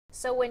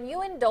So when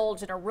you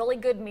indulge in a really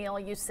good meal,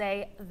 you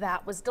say,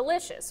 that was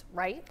delicious,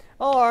 right?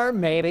 Or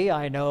maybe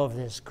I know of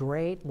this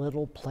great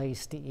little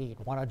place to eat.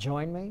 Want to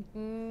join me?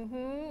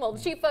 Well,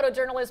 Chief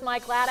Photojournalist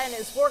Mike Latta and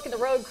his Fork in the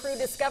Road crew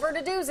discovered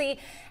a doozy,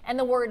 and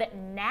the word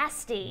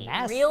nasty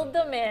reeled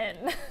them in.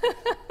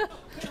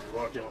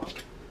 Walk in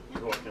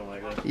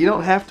like that. You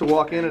don't have to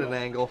walk in at an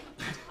angle.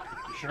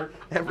 Sure.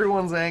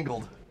 Everyone's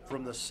angled.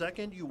 From the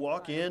second you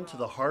walk into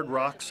the Hard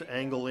Rock's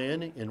Angle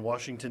Inn in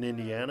Washington,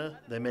 Indiana,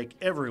 they make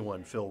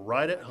everyone feel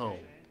right at home.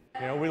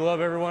 You know, we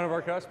love every one of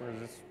our customers.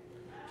 It's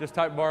just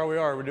type of bar we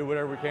are. We do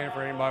whatever we can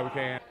for anybody we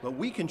can. But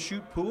we can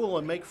shoot pool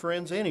and make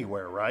friends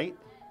anywhere, right?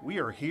 We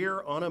are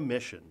here on a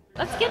mission.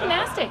 Let's get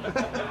nasty.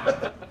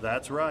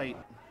 That's right.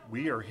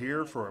 We are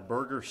here for a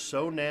burger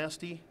so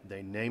nasty,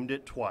 they named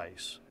it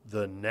twice.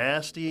 The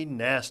Nasty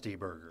Nasty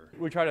Burger.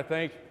 We try to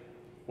think,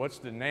 what's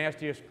the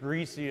nastiest,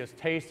 greasiest,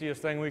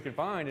 tastiest thing we can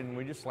find, and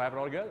we just slap it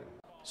all together.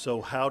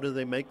 So how do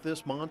they make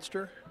this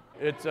monster?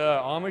 It's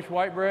Amish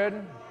white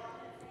bread,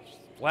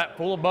 slap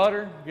full of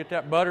butter. Get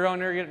that butter on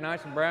there, get it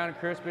nice and brown and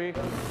crispy.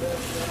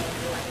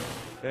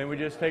 Then we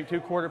just take 2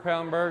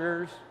 quarter-pound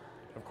burgers,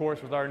 of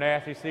course with our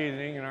nasty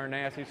seasoning and our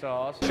nasty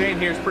sauce. Shane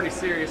here's pretty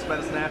serious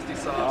about his nasty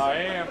sauce. I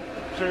am.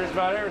 Serious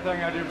about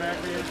everything I do back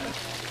here.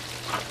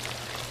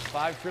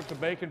 5 strips of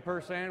bacon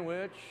per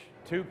sandwich,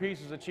 2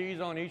 pieces of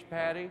cheese on each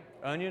patty,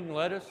 onion,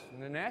 lettuce,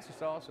 and the nasty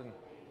sauce, and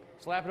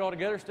slap it all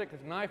together, stick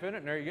a knife in it,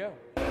 and there you go.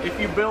 If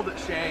you build it,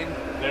 Shane.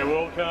 They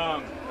will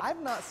come.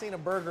 I've not seen a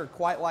burger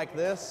quite like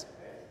this,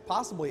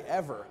 possibly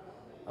ever.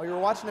 Oh, you were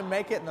watching him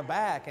make it in the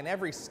back, and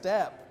every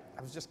step,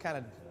 I was just kind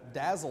of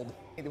dazzled.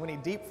 When he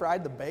deep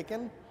fried the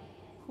bacon,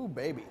 whoo,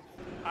 baby.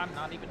 I'm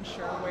not even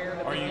sure where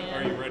to begin.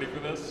 Are you ready for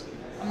this?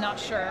 I'm not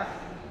sure.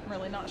 I'm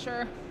really not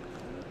sure.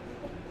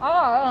 Do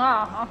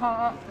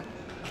I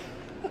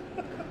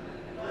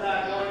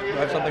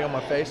have something on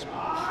my face?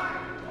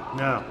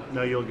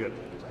 No, you'll get.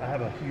 I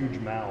have a huge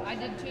mouth. I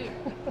did too.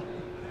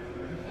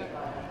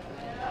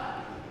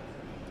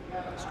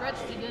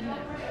 Stretched you, didn't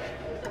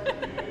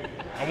it?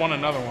 I want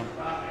another one.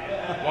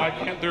 Why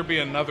can't there be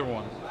another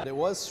one? It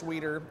was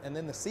sweeter, and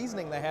then the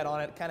seasoning they had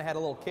on it kind of had a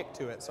little kick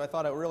to it, so I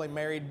thought it really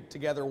married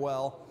together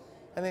well.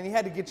 And then you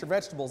had to get your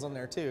vegetables in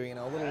there too, you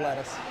know, a little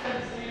lettuce.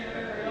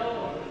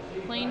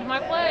 Cleaned my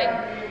plate.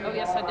 Oh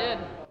yes, I did.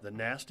 The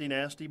Nasty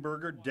Nasty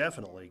Burger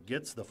definitely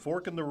gets the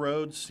Fork in the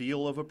Road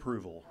seal of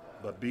approval.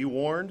 But be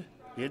warned,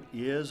 it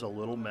is a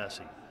little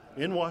messy.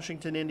 In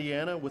Washington,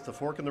 Indiana, with the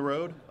Fork in the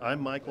Road,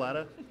 I'm Mike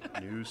Latta,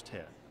 News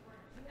 10.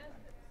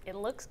 It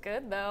looks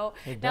good, though.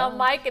 Now,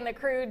 Mike and the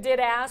crew did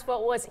ask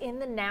what was in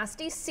the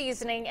nasty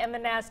seasoning and the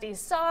nasty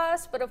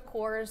sauce, but of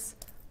course,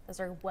 those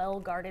are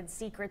well-guarded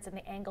secrets in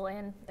the Angle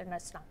Inn. They're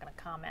just not going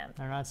to comment.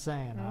 They're not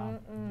saying, huh?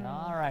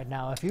 All right,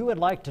 now, if you would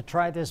like to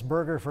try this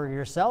burger for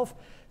yourself,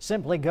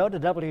 simply go to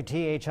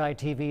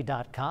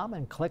WTHI-TV.com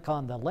and click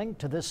on the link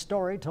to this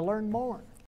story to learn more.